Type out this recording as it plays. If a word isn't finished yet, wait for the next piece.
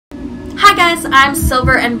guys, I'm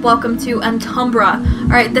Silver and welcome to Antumbra.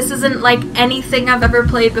 Alright, this isn't like anything I've ever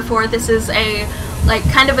played before. This is a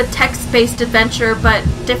kind of a text-based adventure, but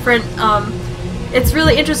different. It's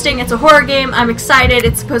really interesting. It's a horror game. I'm excited.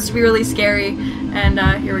 It's supposed to be really scary. And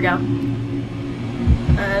here we go.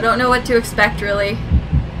 I don't know what to expect, really.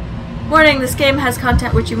 Warning, this game has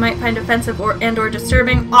content which you might find offensive or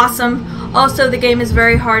disturbing. Awesome. Also, the game is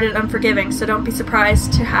very hard and unforgiving, so don't be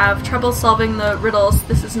surprised to have trouble solving the riddles.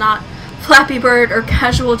 This is not Flappy Bird or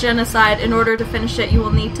casual genocide. In order to finish it, you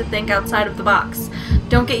will need to think outside of the box.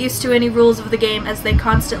 Don't get used to any rules of the game as they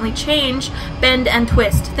constantly change, bend, and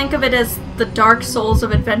twist. Think of it as the Dark Souls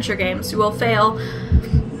of adventure games. You will fail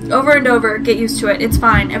over and over. Get used to it. It's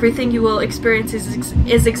fine. Everything you will experience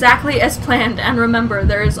is exactly as planned, and remember,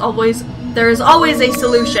 there is always a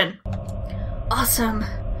solution. Awesome.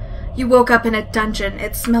 You woke up in a dungeon.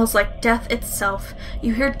 It smells like death itself.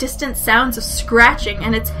 You hear distant sounds of scratching,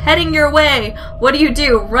 and it's heading your way. What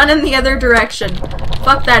do? Run in the other direction.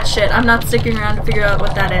 Fuck that shit. I'm not sticking around to figure out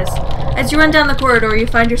what that is. As you run down the corridor, you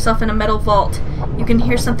find yourself in a metal vault. You can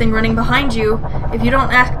hear something running behind you. If you don't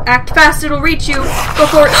act fast, it'll reach you. Go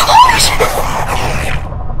for it. Holy shit!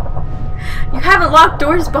 You haven't locked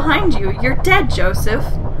doors behind you. You're dead, Joseph.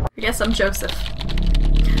 I guess I'm Joseph.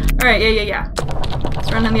 Alright, yeah.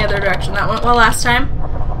 Let's run in the other direction. That went well last time.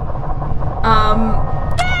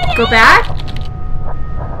 Go back?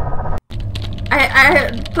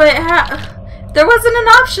 There wasn't an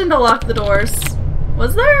option to lock the doors.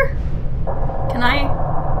 Was there? Can I?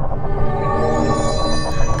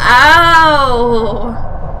 Ow!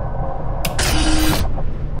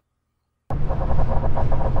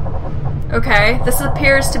 Okay, this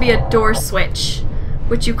appears to be a door switch,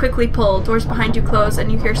 which you quickly pull. Doors behind you close, and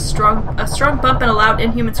you hear a strong bump and a loud,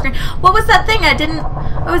 inhuman scream. What was that thing? I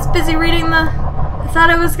was busy reading I thought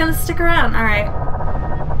I was gonna stick around. Alright.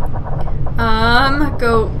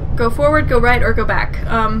 Go forward, go right, or go back.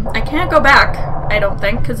 I can't go back, I don't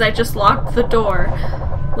think, because I just locked the door.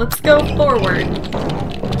 Let's go forward.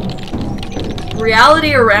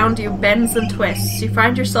 Reality around you bends and twists. You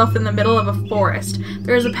find yourself in the middle of a forest.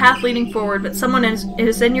 There is a path leading forward, but someone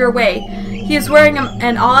is in your way. He is wearing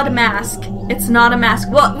an odd mask. It's not a mask.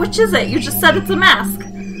 Well, which is it? You just said it's a mask.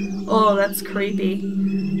 Oh, that's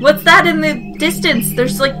creepy. What's that in the distance?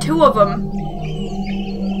 There's like two of them.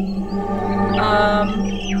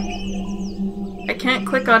 I can't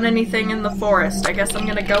click on anything in the forest. I guess I'm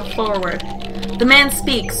gonna go forward. The man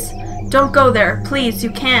speaks. Don't go there. Please,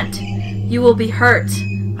 you can't. You will be hurt.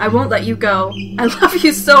 I won't let you go. I love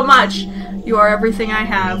you so much. You are everything I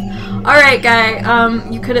have. Alright, guy,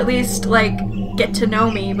 you could at least, get to know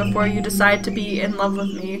me before you decide to be in love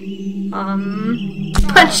with me.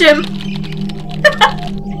 Punch him!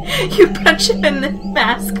 You punch him in the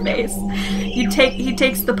mask face. He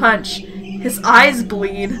takes the punch. His eyes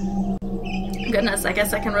bleed. Goodness, I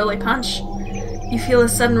guess I can really punch. You feel a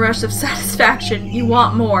sudden rush of satisfaction. You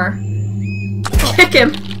want more. Kick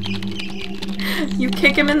him! You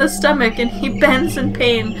kick him in the stomach and he bends in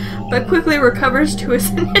pain, but quickly recovers to his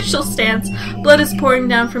initial stance. Blood is pouring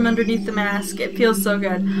down from underneath the mask. It feels so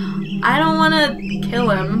good. I don't want to kill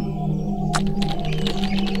him.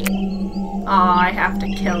 Aw, I have to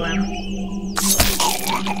kill him.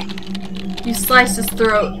 You slice his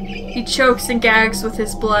throat. He chokes and gags with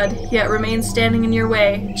his blood, yet remains standing in your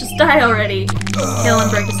way. Just die already. Kill and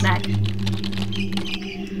break his neck.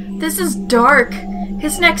 This is dark.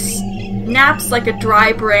 His neck snaps like a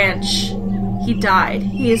dry branch. He died.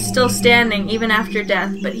 He is still standing even after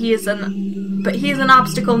death, but he is an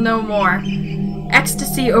obstacle no more.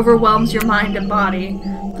 Ecstasy overwhelms your mind and body.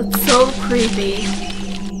 That's so creepy.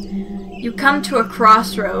 You come to a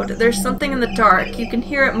crossroad. There's something in the dark. You can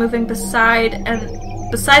hear it moving beside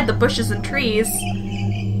the bushes and trees.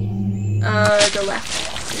 Go left.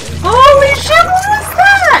 Holy shit, what was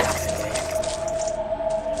that?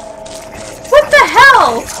 What the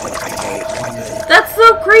hell? That's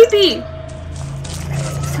so creepy!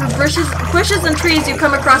 Through bushes and trees, you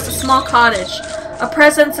come across a small cottage. A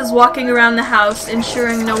presence is walking around the house,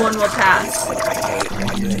 ensuring no one will pass.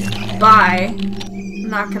 Bye. I'm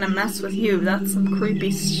not gonna mess with you. That's some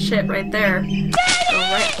creepy shit right there. Go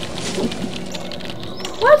right.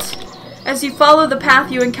 What? As you follow the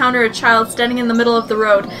path, you encounter a child standing in the middle of the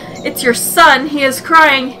road. It's your son. He is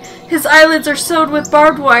crying. His eyelids are sewed with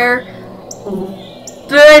barbed wire.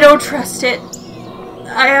 But I don't trust it.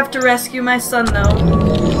 I have to rescue my son, though.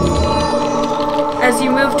 As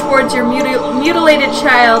you move towards your mutilated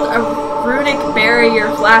child, a runic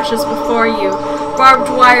barrier flashes before you. Barbed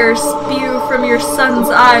wire spew from your son's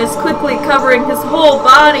eyes, quickly covering his whole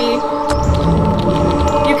body.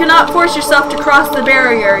 You can cannot force yourself to cross the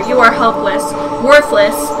barrier. You are helpless,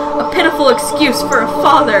 worthless, a pitiful excuse for a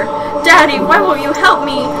father. Daddy, why won't you help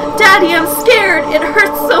me? Daddy, I'm scared. It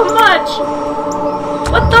hurts so much.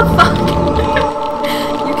 What the fuck?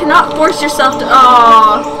 You cannot force yourself to...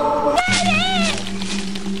 Aww.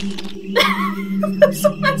 That's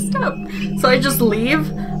so messed up. So I just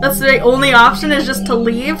leave? That's the only option, is just to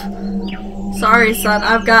leave? Sorry, son.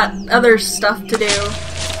 I've got other stuff to do.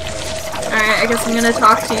 Alright, I guess I'm gonna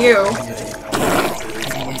talk to you.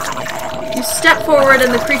 You step forward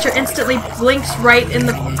and the creature instantly blinks right in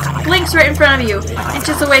front of you,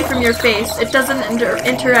 inches away from your face. It doesn't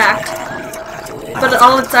interact, but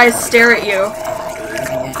all its eyes stare at you.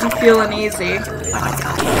 You feel uneasy.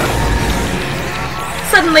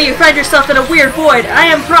 Suddenly you find yourself in a weird void. I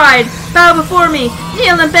am Pride. Bow before me.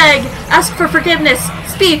 Kneel and beg. Ask for forgiveness.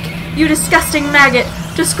 Speak, you disgusting maggot.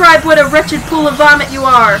 Describe what a wretched pool of vomit you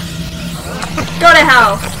are. Go to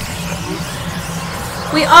hell.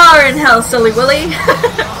 We are in hell, silly Willy.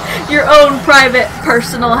 Your own private,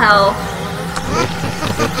 personal hell.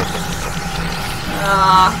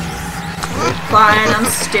 Fine, I'm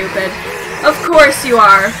stupid. Of course you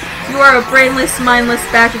are. You are a brainless, mindless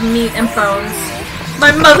bag of meat and bones.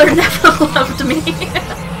 My mother never loved me.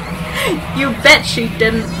 You bet she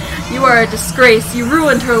didn't. You are a disgrace. You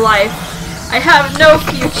ruined her life. I have no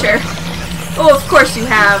future. Oh, of course you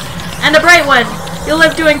have. And a bright one. You'll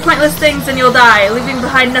live doing pointless things and you'll die, leaving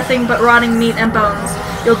behind nothing but rotting meat and bones.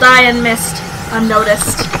 You'll die unmissed,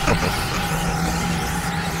 unnoticed.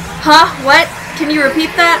 Huh? What? Can you repeat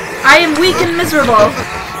that? I am weak and miserable.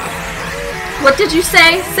 What did you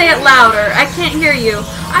say? Say it louder. I can't hear you.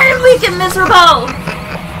 I am weak and miserable.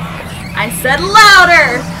 I said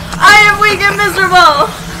louder. I am weak and miserable.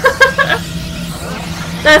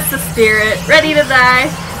 That's the spirit. Ready to die?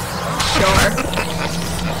 Sure.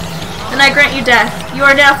 And I grant you death. You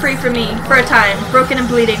are now free from me, for a time, broken and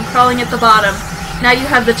bleeding, crawling at the bottom. Now you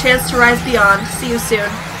have the chance to rise beyond. See you soon.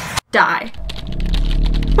 Die.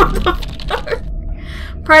 What the fuck?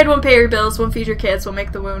 Pride won't pay your bills, won't feed your kids, won't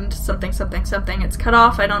make the wound something, something, something. It's cut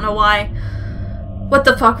off. I don't know why. What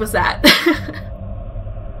the fuck was that?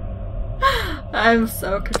 I'm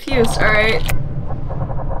so confused. Alright.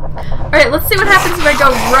 Alright, let's see what happens if I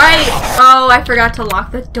go right. Oh, I forgot to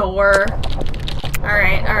lock the door.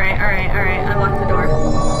 Alright, alright, alright, alright. I locked the door.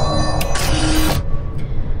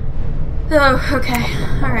 Oh, okay.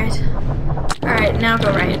 Alright. Alright, now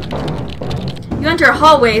go right. You enter a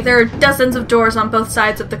hallway. There are dozens of doors on both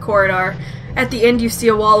sides of the corridor. At the end, you see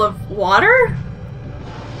a wall of water?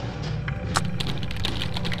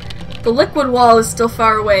 The liquid wall is still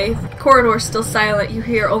far away. The corridor is still silent. You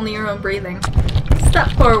hear only your own breathing.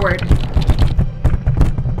 Step forward.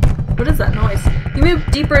 What is that noise? You move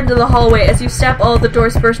deeper into the hallway. As you step, all of the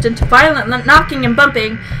doors burst into violent knocking and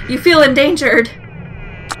bumping. You feel endangered.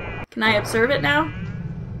 Can I observe it now?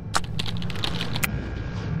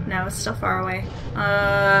 No, it's still far away.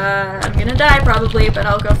 I'm gonna die probably, but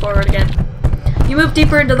I'll go forward again. You move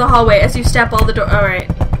deeper into the hallway. As you step, all the doors... Alright.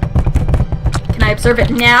 Can I observe it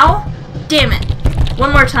now? Damn it.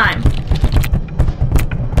 One more time.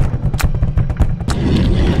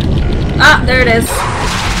 Ah, there it is.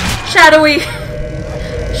 Shadowy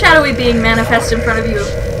being manifests in front of you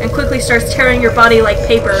and quickly starts tearing your body like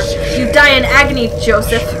paper. You die in agony,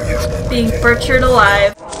 Joseph, being butchered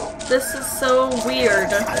alive. This is so weird.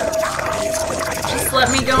 Just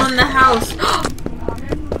let me go in the house.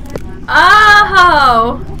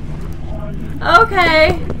 Oh!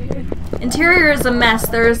 Okay. Interior is a mess.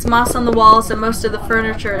 There is moss on the walls and most of the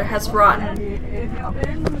furniture has rotten.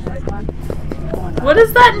 What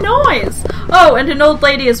is that noise? Oh, and an old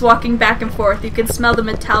lady is walking back and forth. You can smell the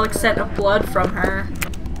metallic scent of blood from her.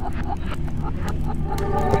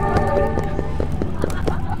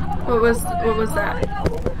 What was that?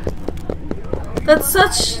 That's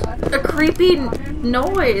such a creepy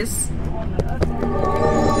noise.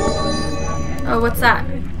 Oh, what's that?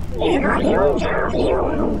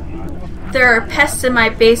 There are pests in my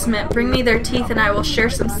basement. Bring me their teeth and I will share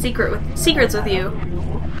some secrets with you.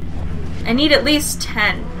 I need at least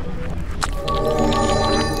 10.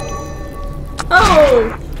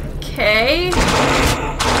 Okay.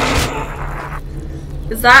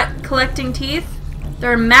 Is that collecting teeth?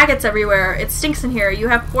 There are maggots everywhere. It stinks in here. You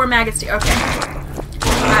have 4 maggots. Okay.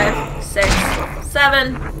 5, 6,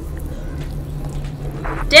 7.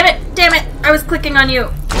 Damn it! Damn it! I was clicking on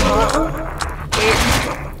you.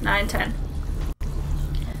 8, 9, 10.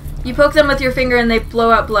 You poke them with your finger and they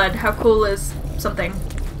blow out blood. How cool is something?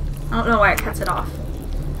 I don't know why it cuts it off.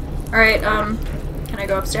 Alright, can I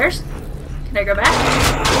go upstairs? Can I go back?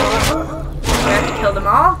 Do I have to kill them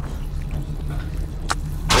all?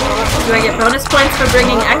 Do I get bonus points for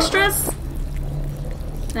bringing extras?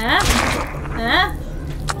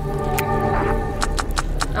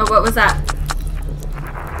 Oh, what was that?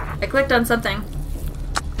 I clicked on something.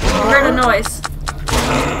 I heard a noise.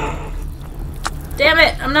 Damn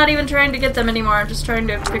it! I'm not even trying to get them anymore. I'm just trying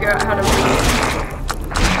to figure out how to leave.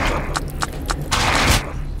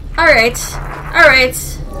 Alright. Alright.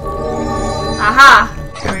 Aha!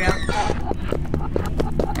 There we go.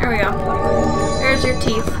 There we go. There's your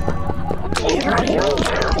teeth.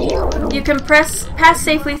 You can pass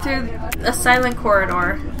safely through a silent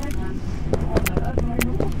corridor.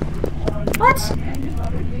 What?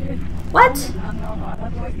 What?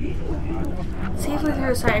 Safely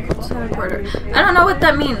through a silent corridor. I don't know what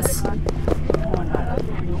that means.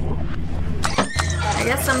 I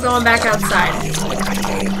guess I'm going back outside.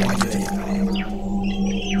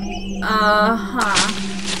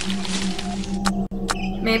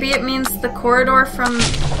 Maybe it means the corridor from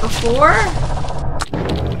before?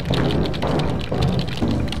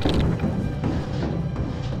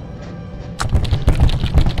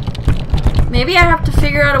 Maybe I have to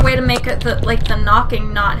figure out a way to make it the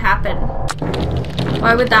knocking not happen.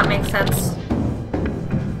 Why would that make sense?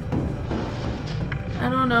 I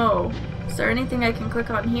don't know. Is there anything I can click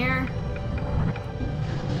on here?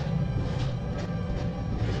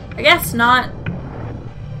 I guess not.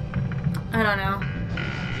 I don't know.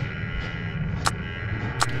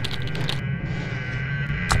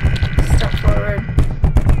 Step forward.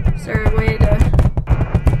 Is there a way to...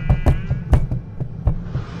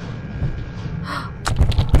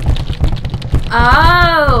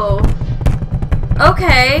 Oh!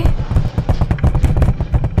 Okay.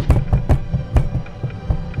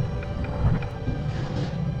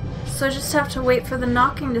 So I just have to wait for the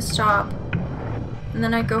knocking to stop. And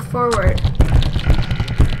then I go forward.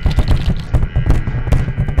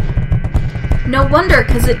 No wonder,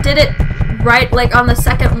 because it did it right, like, on the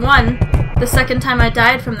second one. The second time I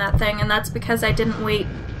died from that thing, and that's because I didn't wait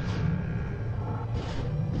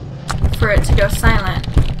for it to go silent.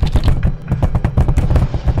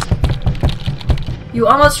 You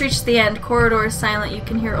almost reached the end. Corridor is silent. You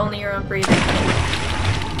can hear only your own breathing.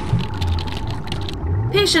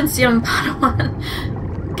 Patience, young Padawan.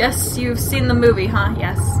 Guess you've seen the movie, huh?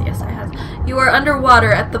 Yes, yes I have. You are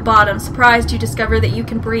underwater at the bottom. Surprised, you discover that you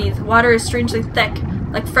can breathe. Water is strangely thick,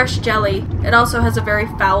 like fresh jelly. It also has a very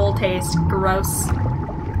foul taste. Gross.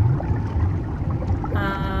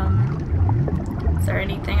 Is there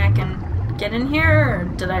anything I can get in here, or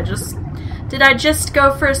did I just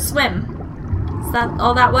go for a swim? Is that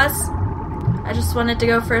all that was? I just wanted to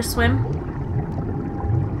go for a swim.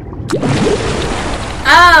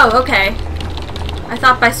 Oh, okay. I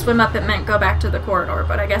thought by swim up it meant go back to the corridor,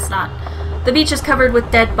 but I guess not. The beach is covered with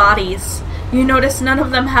dead bodies. You notice none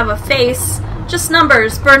of them have a face, just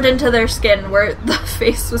numbers burned into their skin where the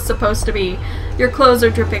face was supposed to be. Your clothes are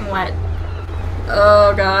dripping wet.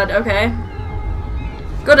 Oh god, okay.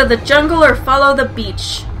 Go to the jungle or follow the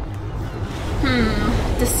beach.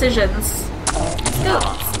 Decisions. Go.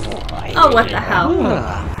 Oh, what the hell?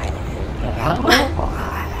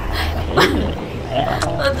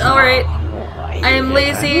 Alright. I am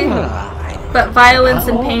lazy, but violence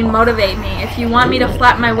and pain motivate me. If you want me to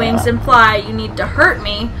flap my wings and fly, you need to hurt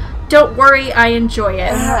me. Don't worry, I enjoy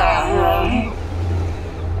it.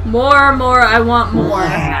 More, I want more.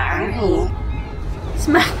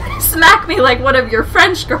 Smack me like one of your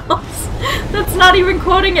French girls. That's not even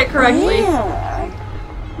quoting it correctly.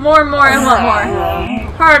 More, I want more.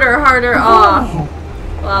 Harder, aw.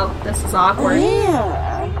 Well, this is awkward.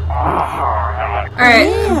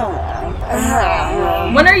 Alright.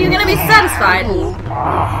 When are you gonna be satisfied?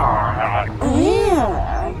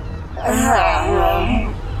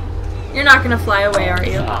 You're not gonna fly away, are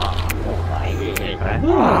you?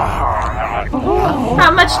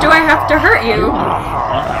 How much do I have to hurt you?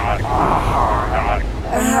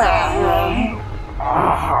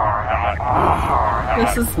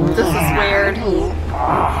 This is weird.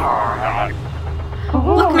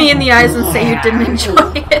 Look me in the eyes and say you didn't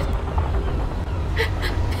enjoy it.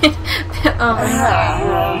 Oh my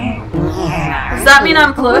god. Does that mean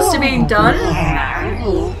I'm close to being done?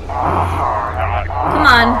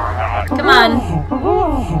 Come on.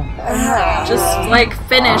 Just, like,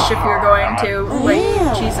 finish if you're going to.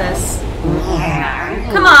 Like, Jesus.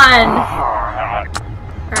 Come on!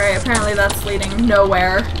 Alright, apparently that's leading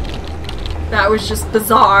nowhere. That was just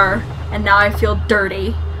bizarre, and now I feel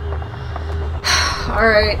dirty.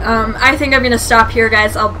 Alright, I think I'm gonna stop here,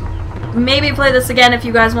 guys. I'll maybe play this again if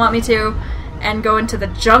you guys want me to, and go into the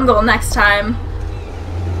jungle next time.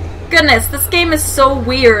 Goodness, this game is so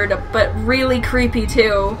weird, but really creepy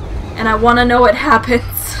too. and I want to know what happens.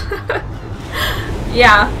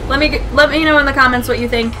 Yeah, let me know in the comments what you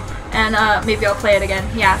think, and maybe I'll play it again.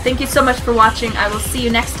 Yeah, thank you so much for watching. I will see you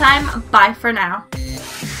next time. Bye for now.